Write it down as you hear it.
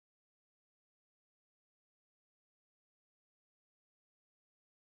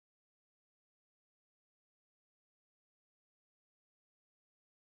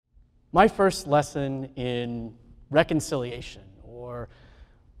My first lesson in reconciliation or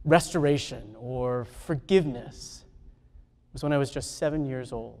restoration or forgiveness was when I was just 7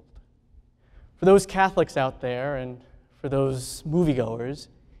 years old. For those Catholics out there and for those moviegoers,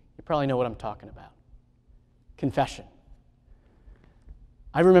 you probably know what I'm talking about. Confession.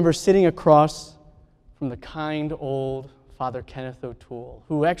 I remember sitting across from the kind old Father Kenneth O'Toole,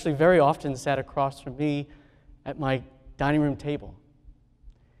 who actually very often sat across from me at my dining room table.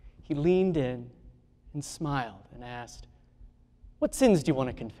 He leaned in and smiled and asked, "What sins do you want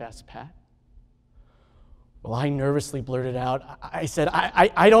to confess, Pat?" Well, I nervously blurted out, I said,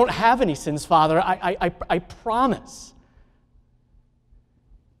 I don't have any sins, Father. I promise.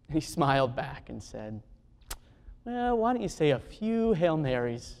 And he smiled back and said, "Well, why don't you say a few Hail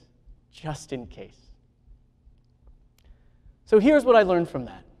Marys just in case?" So here's what I learned from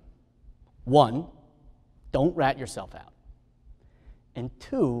that. 1, don't rat yourself out. And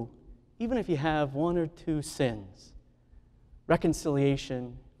 2, even if you have 1 or 2 sins,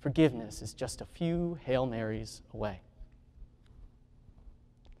 reconciliation, forgiveness is just a few Hail Marys away.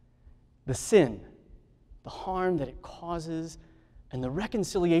 The sin, the harm that it causes, and the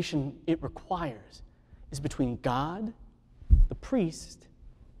reconciliation it requires is between God, the priest,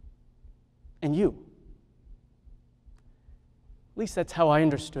 and you. At least that's how I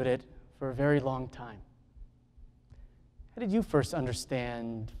understood it for a very long time. How did you first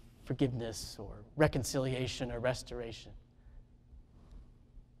understand forgiveness or reconciliation or restoration?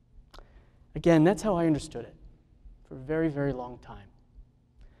 Again, that's how I understood it for a very, very long time.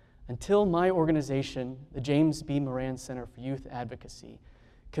 Until my organization, the James B. Moran Center for Youth Advocacy,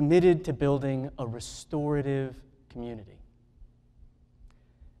 committed to building a restorative community.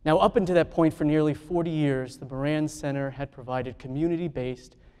 Now, up until that point, for nearly 40 years, the Moran Center had provided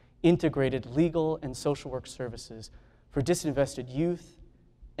community-based, integrated legal and social work services for disinvested youth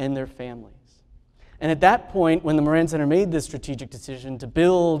and their families. And at that point, when the Moran Center made this strategic decision to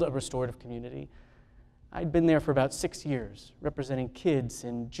build a restorative community, I'd been there for about 6 years, representing kids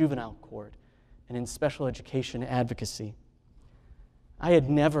in juvenile court and in special education advocacy. I had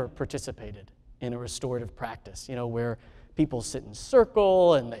never participated in a restorative practice, where people sit in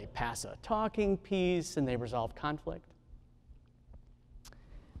circle and they pass a talking piece and they resolve conflict.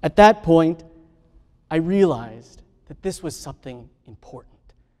 At that point, I realized that this was something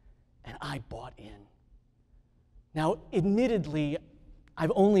important, and I bought in. Now, admittedly,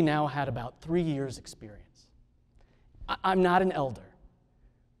 I've only now had about 3 years' experience. I'm not an elder,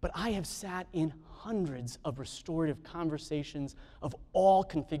 but I have sat in hundreds of restorative conversations of all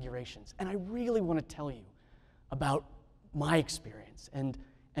configurations, and I really want to tell you about my experience and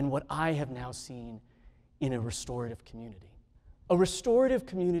what I have now seen in a restorative community. A restorative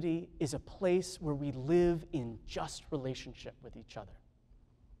community is a place where we live in just relationship with each other.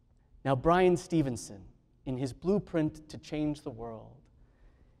 Now, Brian Stevenson, in his blueprint to change the world,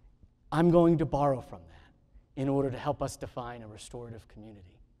 I'm going to borrow from that in order to help us define a restorative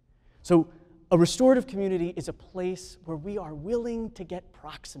community. So, a restorative community is a place where we are willing to get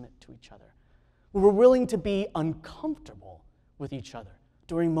proximate to each other, where we're willing to be uncomfortable with each other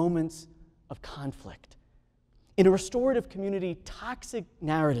during moments of conflict. In a restorative community, toxic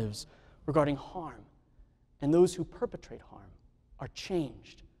narratives regarding harm and those who perpetrate harm are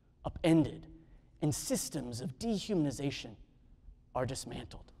changed, upended, and systems of dehumanization are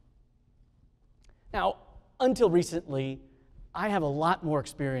dismantled. Now, until recently, I have a lot more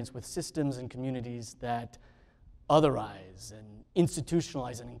experience with systems and communities that otherize and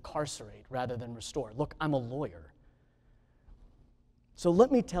institutionalize and incarcerate rather than restore. Look, I'm a lawyer. So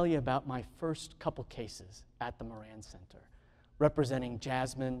let me tell you about my first couple cases at the Moran Center, representing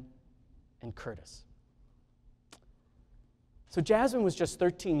Jasmine and Curtis. So Jasmine was just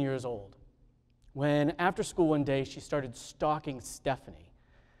 13 years old when, after school one day, she started stalking Stephanie.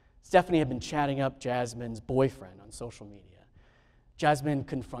 Stephanie had been chatting up Jasmine's boyfriend on social media. Jasmine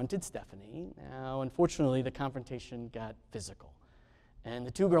confronted Stephanie. Now, unfortunately, the confrontation got physical, and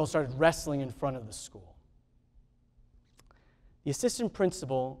the two girls started wrestling in front of the school. The assistant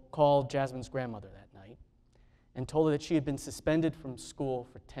principal called Jasmine's grandmother that night and told her that she had been suspended from school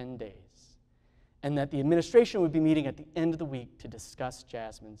for 10 days and that the administration would be meeting at the end of the week to discuss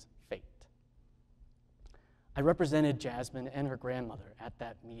Jasmine's fate. I represented Jasmine and her grandmother at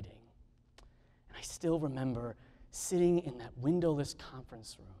that meeting, and I still remember sitting in that windowless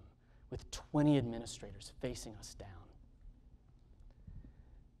conference room with 20 administrators facing us down.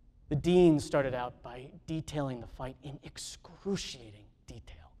 The dean started out by detailing the fight in excruciating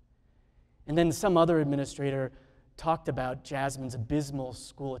detail. And then some other administrator talked about Jasmine's abysmal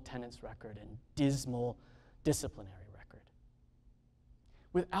school attendance record and dismal disciplinary record.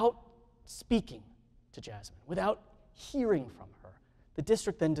 Without speaking to Jasmine, without hearing from her, the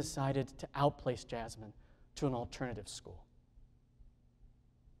district then decided to outplace Jasmine to an alternative school.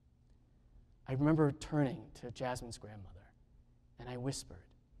 I remember turning to Jasmine's grandmother, and I whispered,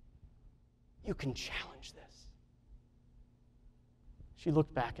 "You can challenge this." She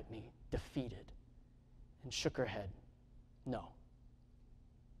looked back at me, defeated, and shook her head, no.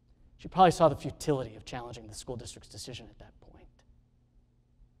 She probably saw the futility of challenging the school district's decision at that point.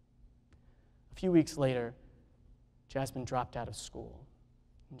 A few weeks later, Jasmine dropped out of school,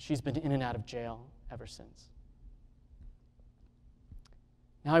 and she's been in and out of jail ever since.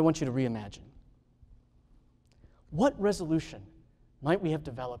 Now I want you to reimagine. What resolution might we have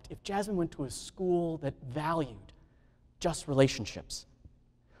developed if Jasmine went to a school that valued just relationships?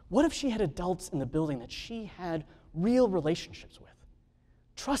 What if she had adults in the building that she had real relationships with,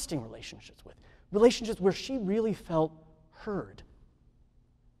 trusting relationships with, relationships where she really felt heard?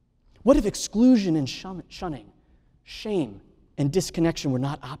 What if exclusion and shunning, shame and disconnection were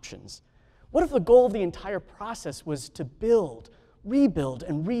not options? What if the goal of the entire process was to build, rebuild,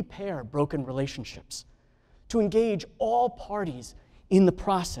 and repair broken relationships, to engage all parties in the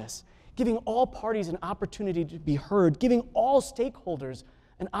process, giving all parties an opportunity to be heard, giving all stakeholders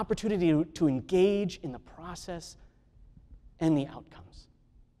an opportunity to engage in the process and the outcomes?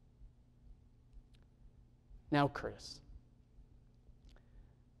 Now, Curtis.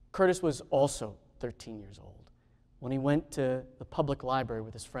 Curtis was also 13 years old when he went to the public library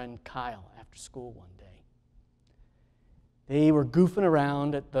with his friend Kyle after school one day. They were goofing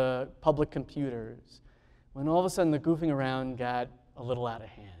around at the public computers when all of a sudden the goofing around got a little out of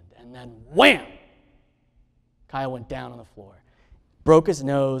hand, and then wham! Kyle went down on the floor. Broke his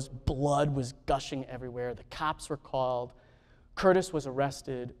nose, blood was gushing everywhere, the cops were called. Curtis was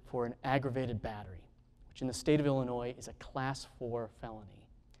arrested for an aggravated battery, which in the state of Illinois is a Class 4 felony.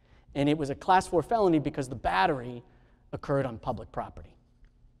 And it was a Class 4 felony because the battery occurred on public property.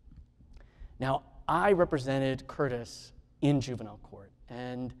 Now, I represented Curtis in juvenile court,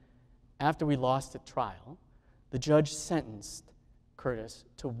 and after we lost at trial, the judge sentenced Curtis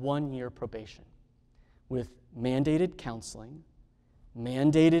to 1 year probation with mandated counseling,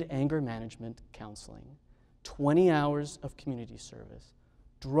 mandated anger management counseling, 20 hours of community service,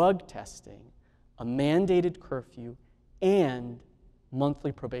 drug testing, a mandated curfew, and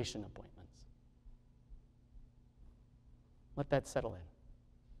monthly probation appointments. Let that settle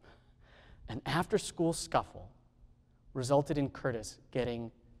in. An after-school scuffle resulted in Curtis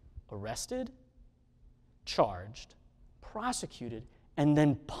getting arrested, charged, prosecuted, and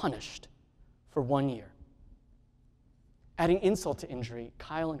then punished for 1 year. Adding insult to injury,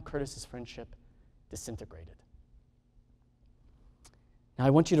 Kyle and Curtis's friendship disintegrated. Now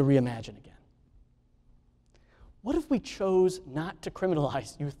I want you to reimagine again. What if we chose not to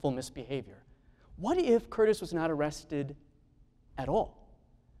criminalize youthful misbehavior? What if Curtis was not arrested at all,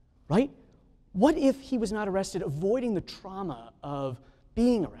 right? What if he was not arrested, avoiding the trauma of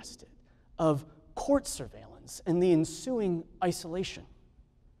being arrested, of court surveillance, and the ensuing isolation?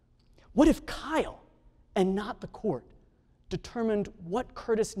 What if Kyle, and not the court, determined what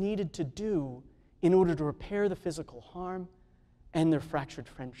Curtis needed to do in order to repair the physical harm and their fractured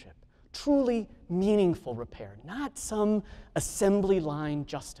friendship? Truly meaningful repair, not some assembly line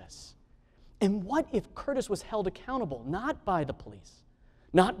justice. And what if Curtis was held accountable, not by the police,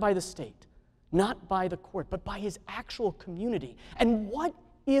 not by the state, not by the court, but by his actual community? And what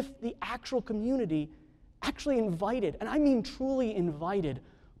if the actual community actually invited, and I mean truly invited,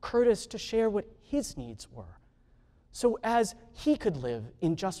 Curtis to share what his needs were, so as he could live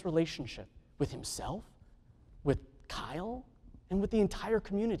in just relationship with himself, with Kyle, and with the entire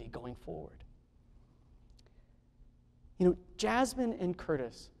community going forward? You know, Jasmine and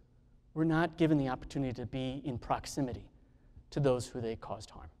Curtis were not given the opportunity to be in proximity to those who they caused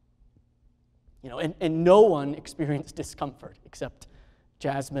harm. You know, and no one experienced discomfort except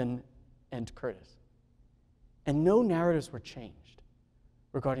Jasmine and Curtis. And no narratives were changed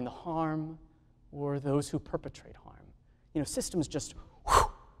regarding the harm or those who perpetrate harm. You know, systems just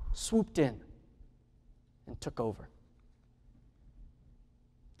swooped in and took over.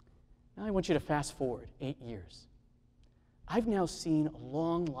 Now I want you to fast forward 8 years. I've now seen a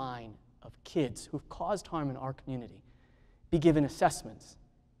long line of kids who've caused harm in our community be given assessments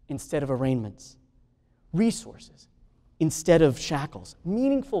instead of arraignments, resources instead of shackles,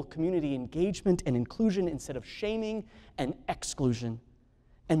 meaningful community engagement and inclusion instead of shaming and exclusion,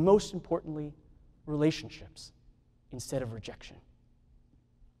 and most importantly, relationships instead of rejection.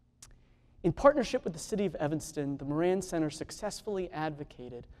 In partnership with the City of Evanston, the Moran Center successfully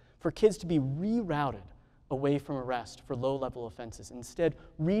advocated for kids to be rerouted away from arrest for low-level offenses, instead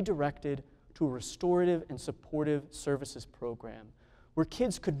redirected to a restorative and supportive services program where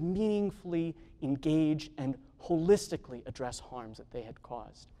kids could meaningfully engage and holistically address harms that they had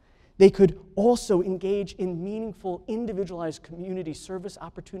caused. They could also engage in meaningful, individualized community service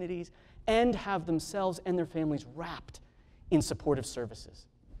opportunities and have themselves and their families wrapped in supportive services.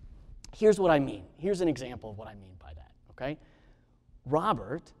 Here's what I mean. Here's an example of what I mean by that, okay?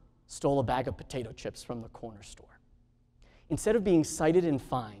 Robert stole a bag of potato chips from the corner store. Instead of being cited and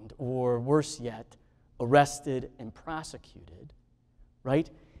fined, or worse yet, arrested and prosecuted, right,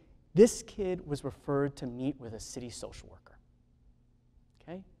 this kid was referred to meet with a city social worker,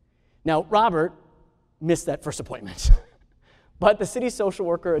 okay? Now, Robert missed that first appointment, but the city social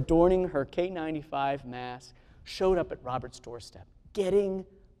worker adorning her K95 mask showed up at Robert's doorstep, getting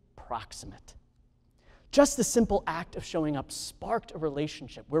proximate. Just the simple act of showing up sparked a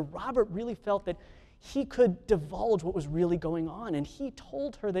relationship where Robert really felt that he could divulge what was really going on, and he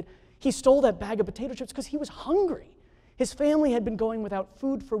told her that he stole that bag of potato chips because he was hungry. His family had been going without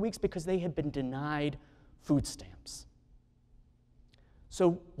food for weeks because they had been denied food stamps.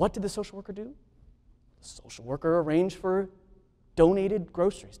 So what did the social worker do? The social worker arranged for donated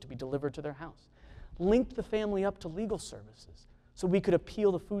groceries to be delivered to their house, linked the family up to legal services so we could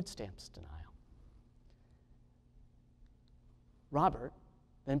appeal the food stamps denial. Robert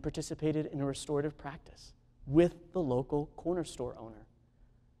then participated in a restorative practice with the local corner store owner.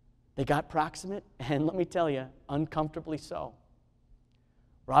 They got proximate, and let me tell you, uncomfortably so.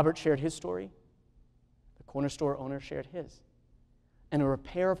 Robert shared his story, the corner store owner shared his, and a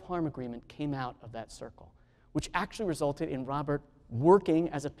repair of harm agreement came out of that circle, which actually resulted in Robert working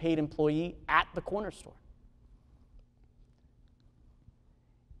as a paid employee at the corner store.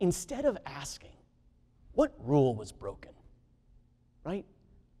 Instead of asking, what rule was broken, right?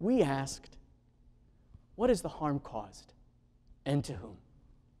 We asked, what is the harm caused, and to whom?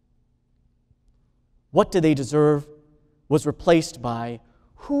 What do they deserve was replaced by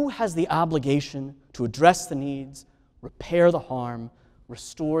who has the obligation to address the needs, repair the harm,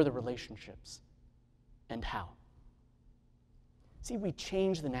 restore the relationships, and how? See, we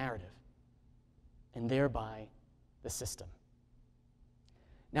change the narrative and thereby the system.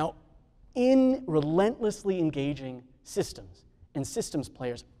 Now, in relentlessly engaging systems and systems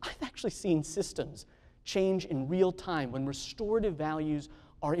players, I've actually seen systems change in real time when restorative values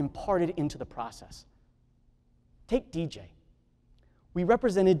are imparted into the process. Take DJ. We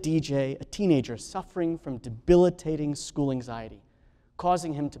represented DJ, a teenager suffering from debilitating school anxiety,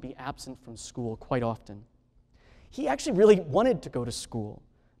 causing him to be absent from school quite often. He actually really wanted to go to school,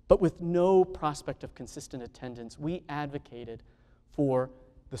 but with no prospect of consistent attendance, we advocated for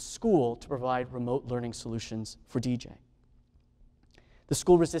the school to provide remote learning solutions for DJ. The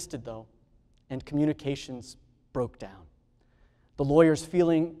school resisted, though, and communications broke down. The lawyers,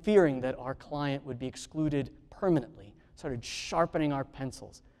 fearing that our client would be excluded permanently, started sharpening our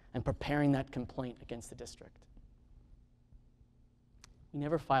pencils and preparing that complaint against the district. We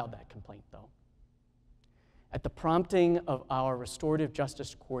never filed that complaint, though. At the prompting of our restorative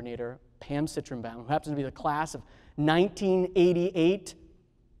justice coordinator, Pam Citronbaum, who happens to be the class of 1988,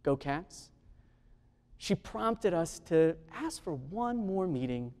 go Cats, she prompted us to ask for one more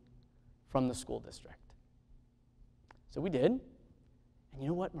meeting from the school district. So we did, and you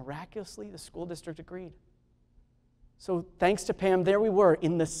know what? Miraculously, the school district agreed. So thanks to Pam, there we were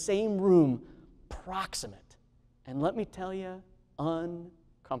in the same room, proximate, and let me tell you,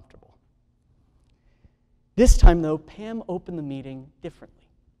 uncomfortable. This time, though, Pam opened the meeting differently.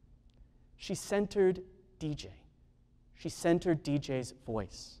 She centered DJ. She centered DJ's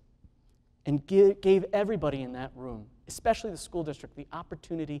voice and gave everybody in that room, especially the school district, the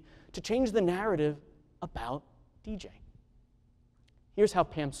opportunity to change the narrative about DJ. Here's how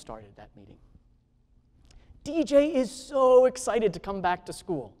Pam started that meeting. DJ is so excited to come back to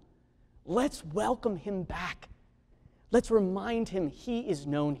school. Let's welcome him back. Let's remind him he is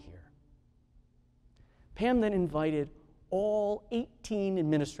known here. Pam then invited all 18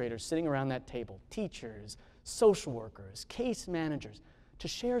 administrators sitting around that table, teachers, social workers, case managers, to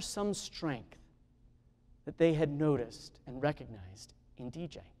share some strength that they had noticed and recognized in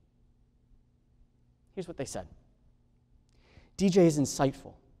DJ. Here's what they said. DJ is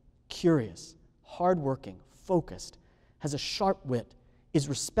insightful, curious, hardworking, focused, has a sharp wit, is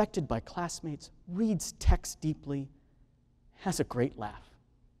respected by classmates, reads text deeply, has a great laugh.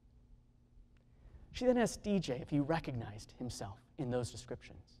 She then asked DJ if he recognized himself in those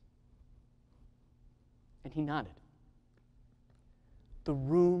descriptions. And he nodded. The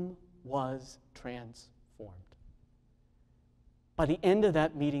room was transformed. By the end of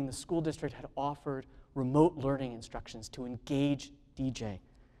that meeting, the school district had offered remote learning instructions to engage DJ,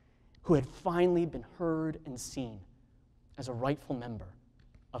 who had finally been heard and seen as a rightful member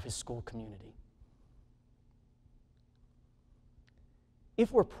of his school community.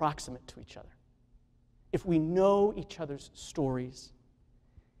 If we're proximate to each other, if we know each other's stories,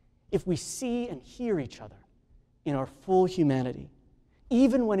 if we see and hear each other in our full humanity,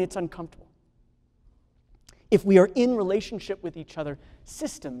 even when it's uncomfortable, if we are in relationship with each other,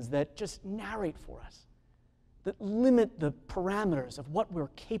 systems that just narrate for us, that limit the parameters of what we're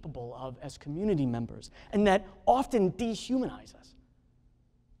capable of as community members, and that often dehumanize us,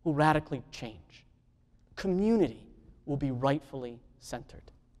 will radically change. Community will be rightfully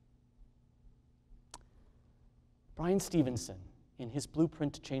centered. Brian Stevenson, in his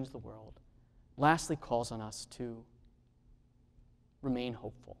blueprint to change the world, lastly calls on us to remain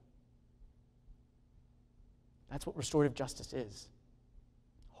hopeful. That's what restorative justice is.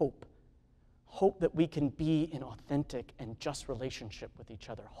 Hope. Hope that we can be in authentic and just relationship with each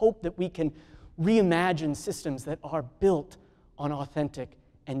other. Hope that we can reimagine systems that are built on authentic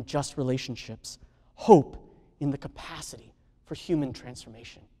and just relationships. Hope in the capacity for human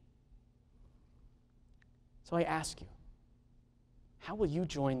transformation. So I ask you, how will you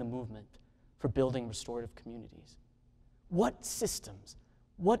join the movement for building restorative communities? What systems,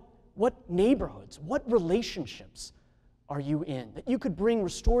 what neighborhoods, what relationships are you in that you could bring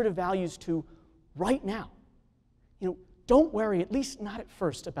restorative values to right now? Don't worry, at least not at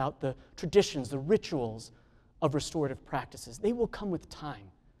first, about the traditions, the rituals of restorative practices. They will come with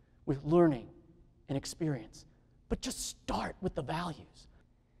time, with learning and experience. But just start with the values.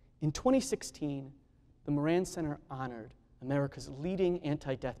 In 2016, the Moran Center honored America's leading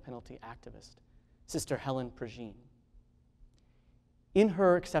anti-death penalty activist, Sister Helen Prigine. In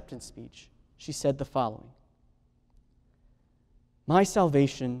her acceptance speech, she said the following: "My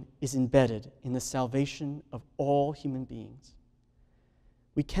salvation is embedded in the salvation of all human beings.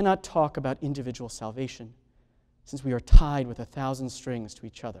 We cannot talk about individual salvation since we are tied with 1,000 strings to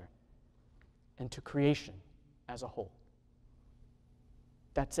each other and to creation as a whole."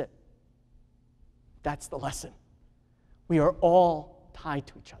 That's it. That's the lesson. We are all tied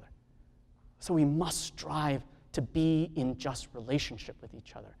to each other. So we must strive to be in just relationship with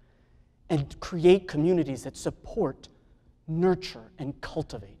each other and create communities that support, nurture, and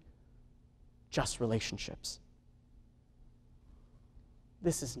cultivate just relationships.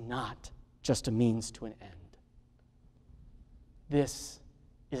 This is not just a means to an end. This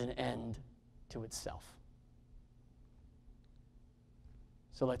is an end to itself.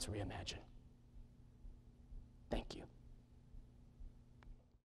 So let's reimagine. Thank you.